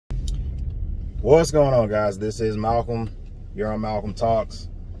What's going on, guys? This is Malcolm. You're on Malcolm Talks.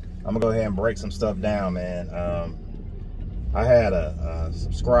 I'm gonna go ahead and break some stuff down, man. I had a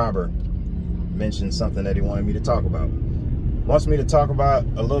subscriber mention something that he wanted me to talk about. Wants me to talk about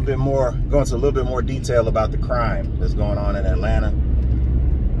a little bit more, go into a little bit more detail about the crime that's going on in Atlanta.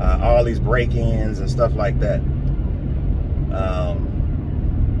 All these break-ins and stuff like that. So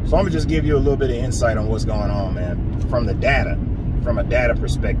I'm gonna just give you a little bit of insight on what's going on, man, from the data, from a data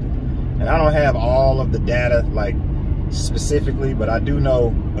perspective. And I don't have all of the data, like, specifically, but I do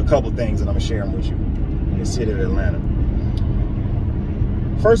know a couple things that I'm gonna share them with you in the city of Atlanta.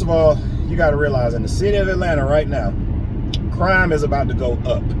 First of all, you gotta realize in the city of Atlanta right now, crime is about to go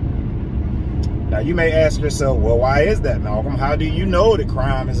up. Now, you may ask yourself, well, why is that, Malcolm? How do you know that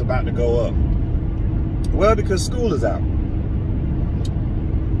crime is about to go up? Well, because school is out.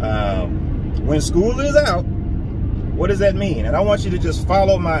 When school is out, what does that mean? And I want you to just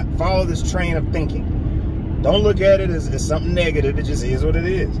follow this train of thinking. Don't look at it as something negative. It just is what it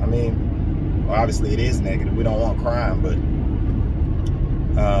is. I mean, well, obviously it is negative. We don't want crime, but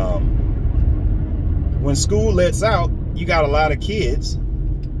when school lets out, you got a lot of kids,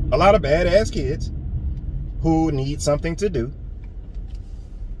 a lot of badass kids who need something to do,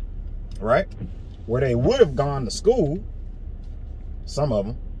 right? Where they would have gone to school, some of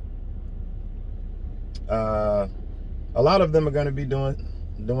them, a lot of them are going to be doing,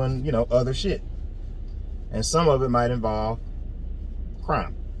 you know, other shit. And some of it might involve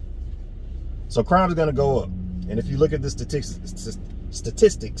crime. So crime is going to go up. And if you look at the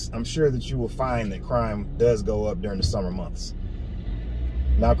statistics, I'm sure that you will find that crime does go up during the summer months.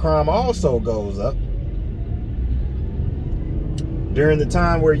 Now, crime also goes up during the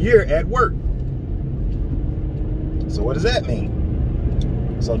time where you're at work. So what does that mean?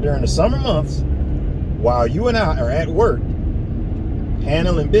 So during the summer months, while you and I are at work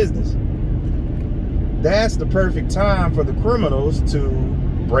handling business, that's the perfect time for the criminals to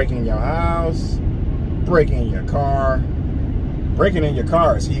break in your house, break in your car. Breaking in your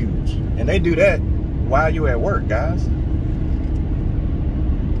car is huge. And they do that while you at work, guys.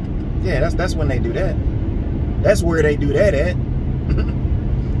 Yeah, that's when they do that. That's where they do that at.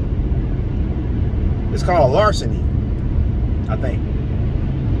 It's called larceny, I think.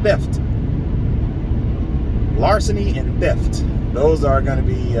 Theft. Larceny and theft. Those are going to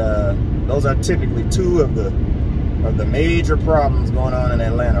be, those are typically two of the major problems going on in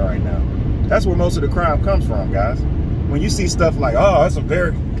Atlanta right now. That's where most of the crime comes from, guys. When you see stuff like, oh, it's a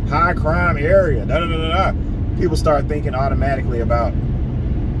very high crime area, people start thinking automatically about,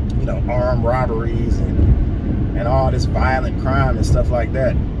 you know, armed robberies and all this violent crime and stuff like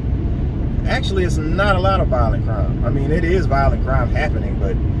that. Actually, it's not a lot of violent crime. I mean, it is violent crime happening,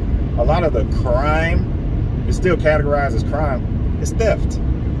 but a lot of the crime is still categorized as crime. It's theft.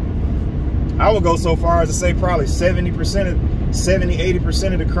 I would go so far as to say probably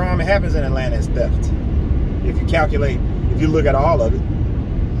 80% of the crime that happens in Atlanta is theft. If you calculate, if you look at all of it.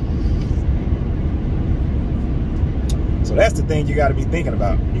 So that's the thing you got to be thinking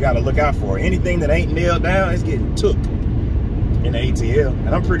about. You got to look out for. Anything that ain't nailed down is getting took in the ATL.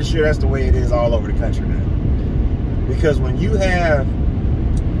 And I'm pretty sure that's the way it is all over the country now. Because when you have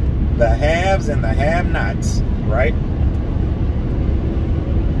the haves and the have-nots, right?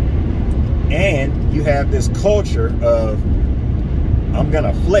 And you have this culture of, I'm going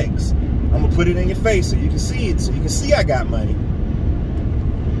to flex. I'm going to put it in your face so you can see it, so you can see I got money.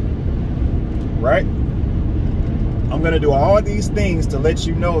 Right? I'm going to do all these things to let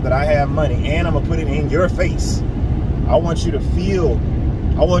you know that I have money, and I'm going to put it in your face. I want you to feel,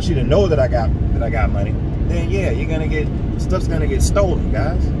 I want you to know that I got money. Then yeah, you're going to get, stuff's going to get stolen,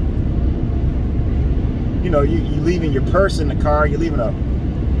 guys. You know, you leaving your purse in the car, you're leaving a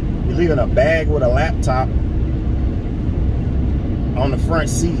bag with a laptop on the front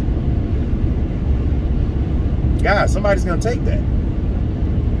seat. Guys, somebody's going to take that.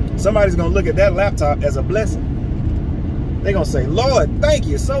 Somebody's going to look at that laptop as a blessing. They're going to say, Lord, thank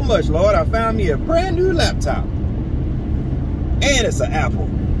you so much, Lord. I found me a brand new laptop. And it's an Apple.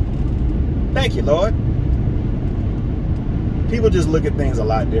 Thank you, Lord. People just look at things a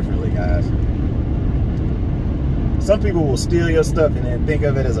lot differently, guys. Some people will steal your stuff and then think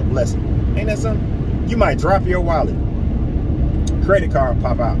of it as a blessing. Ain't that something? You might drop your wallet. Credit card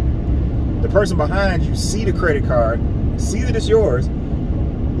pop out. The person behind you see the credit card, see that it's yours,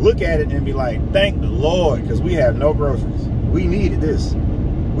 look at it and be like, thank the Lord, because we have no groceries. We needed this.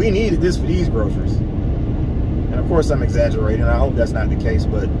 We needed this for these groceries. And of course I'm exaggerating. I hope that's not the case,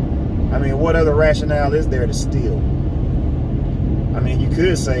 but I mean, what other rationale is there to steal? I mean, you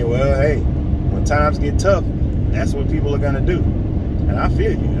could say, well, hey, when times get tough, that's what people are going to do. And I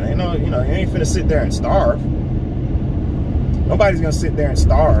feel you. Ain't no, you know, you ain't finna sit there and starve. Nobody's gonna sit there and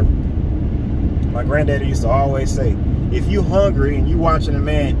starve. My granddaddy used to always say, if you hungry and you watching a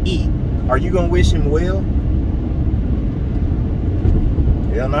man eat, are you gonna wish him well?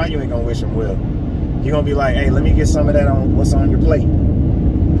 Hell no, you ain't gonna wish him well. You're gonna be like, hey, let me get some of that on what's on your plate.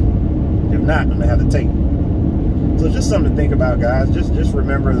 If not, I'm gonna have to take it. So just something to think about, guys. Just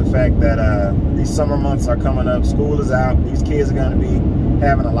remember the fact that these summer months are coming up. School is out. These kids are gonna be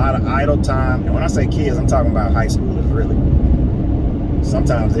having a lot of idle time. And when I say kids, I'm talking about high schoolers, really.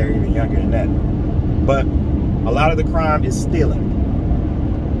 Sometimes they're even younger than that. But a lot of the crime is stealing.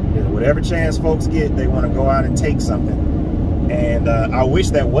 You know, whatever chance folks get, they want to go out and take something. And I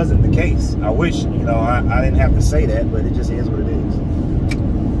wish that wasn't the case. I wish, you know, I didn't have to say that, but it just is what it is.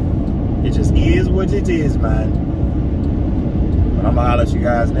 It just is what it is, man. But I'm going to holler at you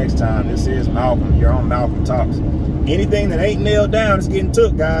guys next time. This is Malcolm, your own Malcolm Talks. Anything that ain't nailed down is getting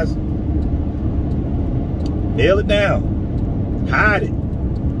took, guys. Nail it down. Hide it.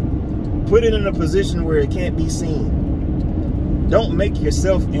 Put it in a position where it can't be seen. Don't make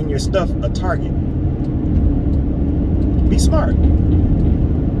yourself and your stuff a target. Be smart.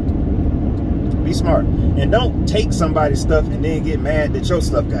 Be smart. And don't take somebody's stuff and then get mad that your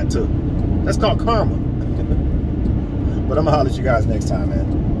stuff got took. That's called karma. But I'm going to holler at you guys next time, man.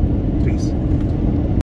 Peace.